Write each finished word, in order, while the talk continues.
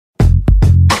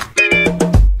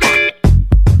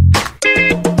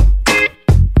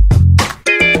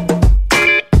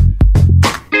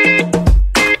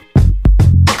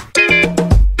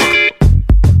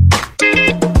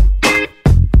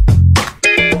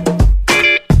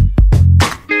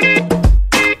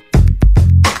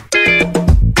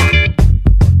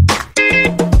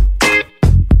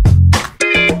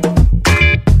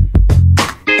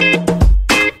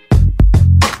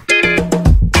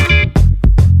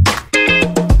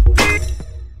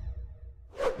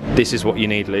This is what you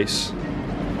need, Luce.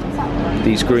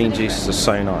 These green juices are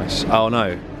so nice. Oh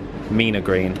no, Mina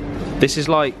green. This is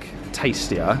like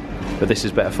tastier, but this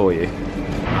is better for you.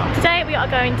 Today we are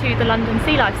going to the London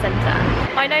Sea Life Centre.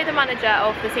 I know the manager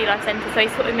of the Sea Life Centre, so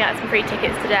he's sorted me out some free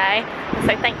tickets today,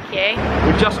 so thank you.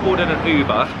 We've just ordered an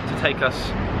Uber to take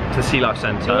us to the Sea Life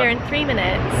Centre. We're here in 3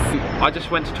 minutes. I just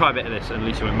went to try a bit of this and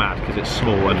Lucy went mad because it's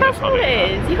small and Look how small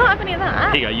it is. You can't have any of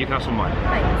that. Here you go, you can have some of mine.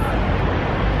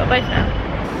 Thanks. Got both now.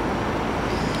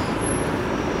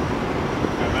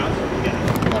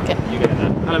 Okay. You get in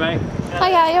there. Hello mate.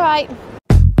 Hiya, you're right.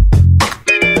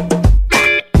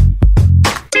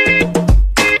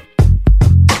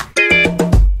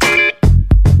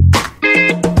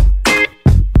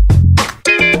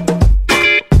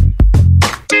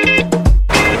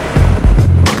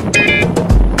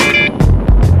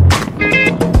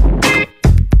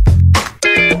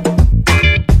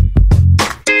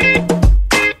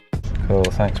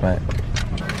 Thanks, mate.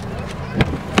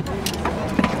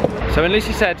 So when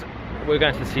Lucy said we were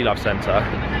going to the Sea Life Centre,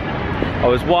 I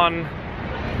was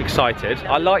excited.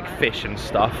 I like fish and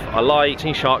stuff. I like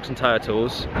seeing sharks and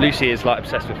turtles. Lucy is like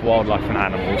obsessed with wildlife and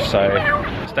animals, so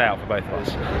stay out for both of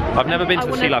us. I've never been to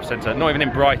the Sea Life Centre, not even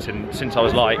in Brighton, since I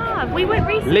was like... We went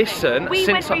recently. Listen, we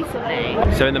went recently.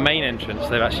 So in the main entrance,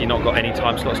 they've actually not got any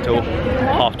time slots till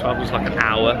 12:30. It's like an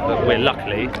hour, but we're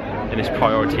luckily in this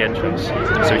priority entrance,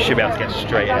 so we should be able to get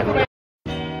straight in.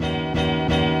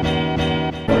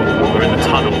 We're in the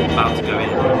tunnel, about to go in.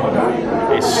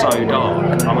 It's so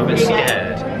dark, I'm a bit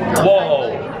scared.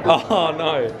 Whoa! Oh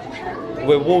no!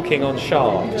 We're walking on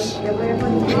sharks.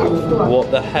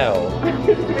 What the hell?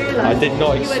 I did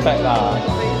not expect that.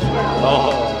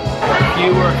 Oh. If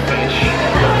you were a fish,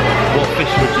 what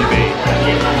fish would you be?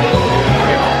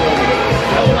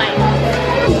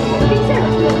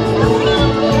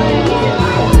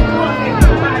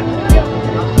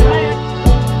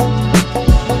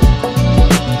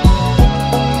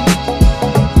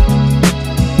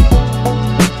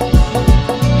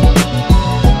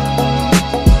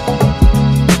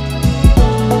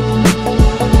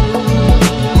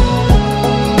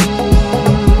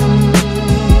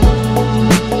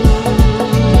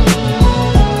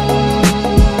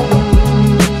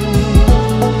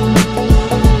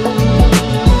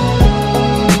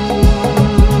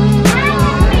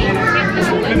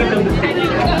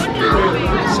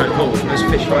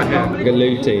 Look at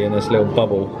Looty in this little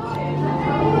bubble.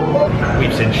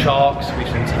 We've seen sharks, we've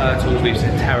seen turtles, we've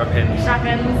seen terrapins,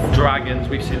 dragons,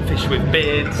 we've seen fish with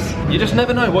beards. You just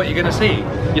never know what you're going to see.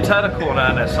 You turn a corner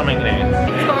and there's something new.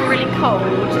 It's got really cold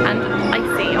and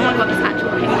icy. Oh my god, there's actual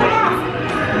penguins.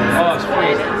 Oh, it's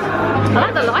freezing. I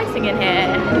like the lighting in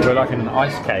here. We're like in an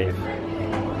ice cave.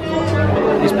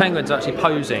 These penguins are actually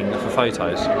posing for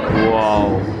photos.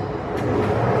 Whoa.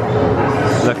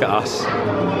 Look at us.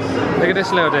 Look at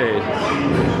this little dude.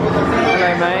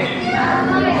 Hello, mate.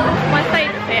 My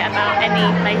favourite bit about any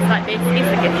place like this is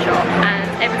the gift shop, and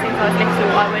ever since I was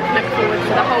little I would look forward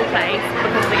to the whole place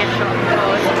because of the gift shop,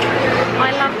 because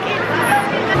I love gifts.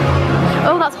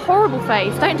 Oh, that's horrible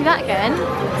face. Don't do that again.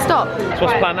 Stop. So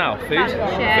what's the plan now? Food?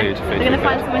 Yeah. Food. We're going to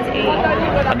find somewhere to eat.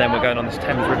 And then we're going on this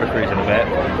Thames River Cruise in a bit.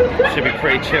 Should be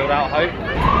pretty chilled out, I hope.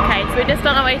 Okay, so we're just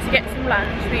on our way to get some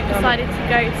lunch. We've decided to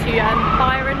go to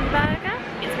Byron Burger.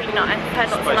 It's really nice. I've heard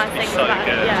lots of nice things about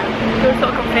it. Yeah. We'll sort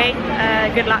of coffee.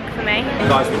 Good luck for me.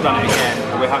 Guys, we've done it again.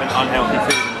 We're having unhealthy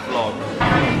food in the vlog.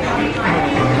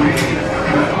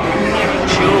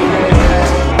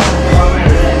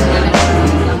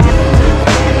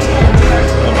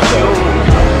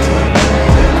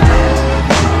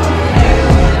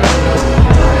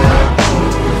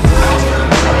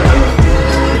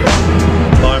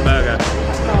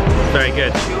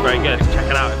 Very good. Check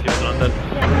it out if you're in London.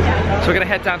 So we're going to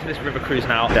head down to this river cruise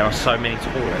now. There are so many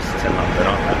tourists in London,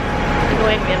 aren't there?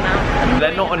 Annoying me now.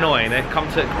 They're not annoying, they've come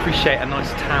to appreciate a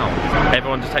nice town.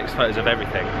 Everyone just takes photos of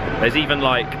everything. There's even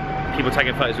like people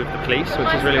taking photos with the police,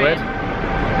 which is really weird.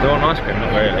 They want ice cream?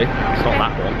 Not really. It's not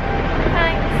that one.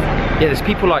 Thanks. Yeah, there's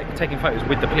people like taking photos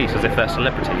with the police as if they're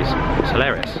celebrities. It's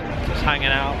hilarious. Just hanging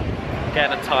out,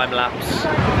 getting a time lapse.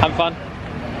 Having fun.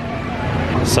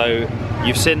 So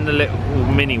you've seen the little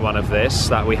mini one of this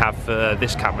that we have for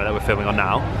this camera that we're filming on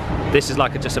now. This is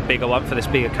like just a bigger one for this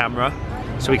bigger camera.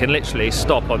 So we can literally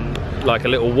stop on like a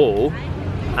little wall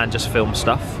and just film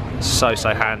stuff. It's so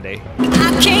handy. I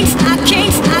can't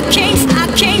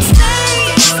stay.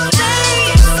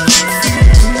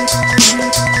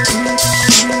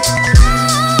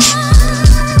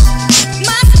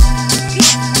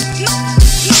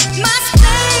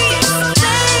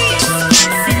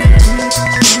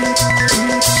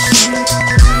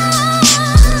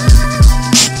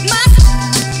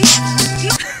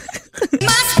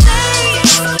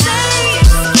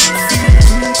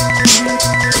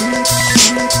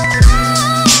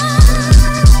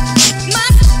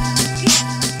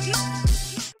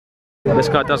 This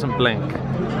guy doesn't blink.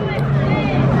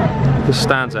 Just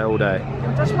stands there all day.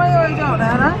 That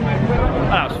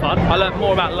was fun. I learned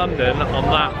more about London on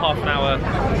that half-an-hour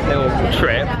little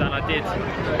trip than I did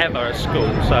ever at school.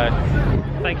 So,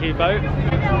 thank you, boat.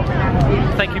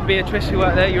 Thank you, Beatrice, who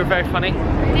worked there. You were very funny.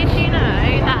 Did you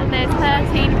know that there's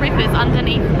 13 rivers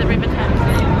underneath the River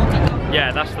Thames?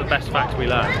 Yeah, that's the best fact we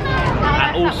learned.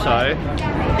 And also,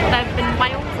 there have been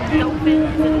whales and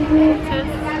dolphins and waters.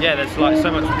 Yeah, there's like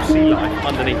so much sea life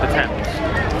underneath the Thames.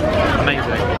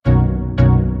 Amazing.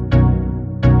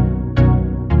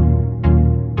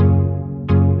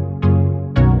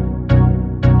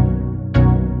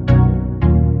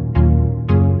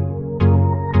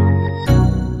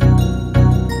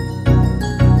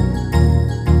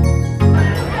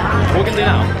 What we're going to do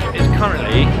now is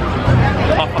currently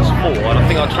 4:30 and I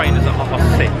think our train is at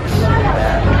 6:30.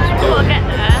 We'll get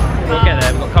there. We'll get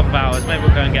there, we've got a couple of hours, maybe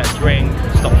we'll go and get a drink,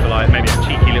 stop for like maybe a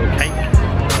cheeky little cake,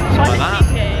 something like that.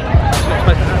 That's not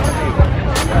supposed to happen.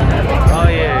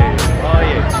 Are you?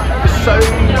 It's so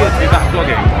good to be back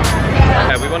vlogging.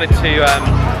 We wanted to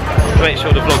make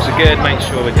sure the vlogs are good, make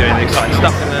sure we're doing the exciting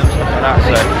stuff in them, stuff like that,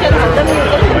 so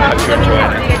I hope you're enjoying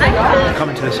it. We're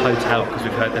coming to this hotel because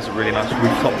we've heard there's a really nice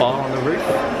rooftop bar on the roof.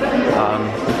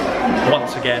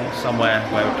 Once again, somewhere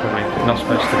where we're probably not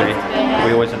supposed to be.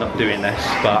 We always end up doing this,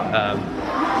 but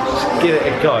just give it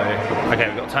a go. Okay,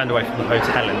 we got turned away from the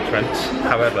hotel entrance.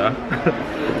 However,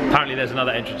 apparently there's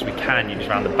another entrance we can use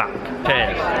around the back.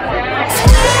 Cheers.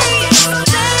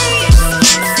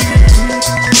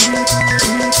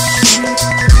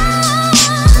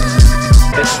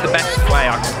 This is the best way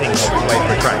I can think of to wait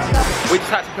for a train. We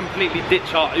just had to completely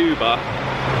ditch our Uber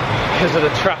because of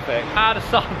the traffic. Ah, the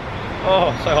sun.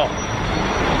 Oh, so hot.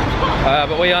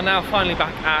 But we are now finally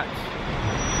back at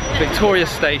Victoria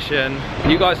Station.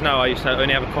 You guys know I used to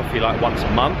only have a coffee like once a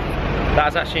month. That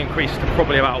has actually increased to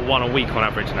probably about one a week on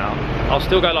average now. I'll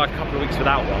still go like a couple of weeks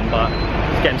without one, but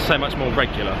it's getting so much more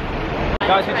regular.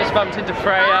 Guys, we just bumped into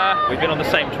Freya. We've been on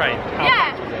the same train.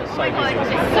 Yeah. It's so busy. It's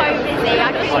so busy.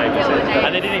 I couldn't deal with it.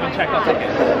 And they didn't even check our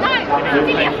tickets. No,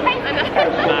 they didn't get paid.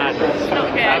 Mad.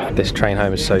 Not good. This train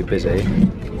home is so busy.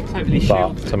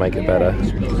 But to make it better,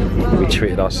 we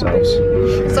treated ourselves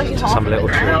to some little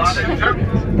treats.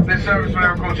 This service will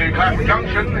now call to Clapham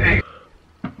Junction.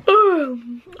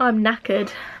 I'm knackered.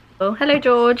 Oh, hello,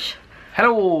 George.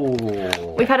 Hello.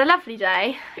 We've had a lovely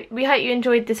day. We hope you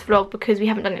enjoyed this vlog because we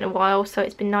haven't done it in a while, so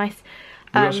it's been nice.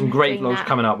 We've got some great vlogs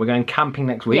coming up. We're going camping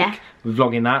next week. Yeah. We're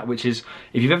vlogging that, which is,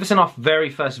 if you've ever seen our very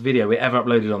first video we ever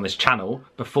uploaded on this channel,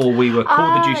 before we were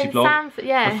called The Juicy Vlog,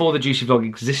 before The Juicy Vlog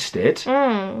existed,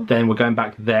 then we're going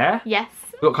back there. Yes.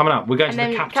 We've got coming up. We're going to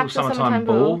the Capital Summertime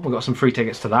Ball. We've got some free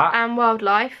tickets to that. And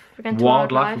Wildlife. We're going to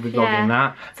Wildlife. We'll be vlogging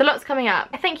that. So lots coming up.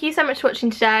 Thank you so much for watching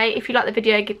today. If you like the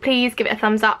video, please give it a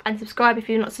thumbs up and subscribe if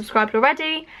you're not subscribed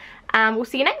already. And we'll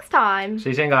see you next time.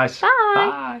 See you soon, guys. Bye.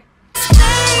 Bye.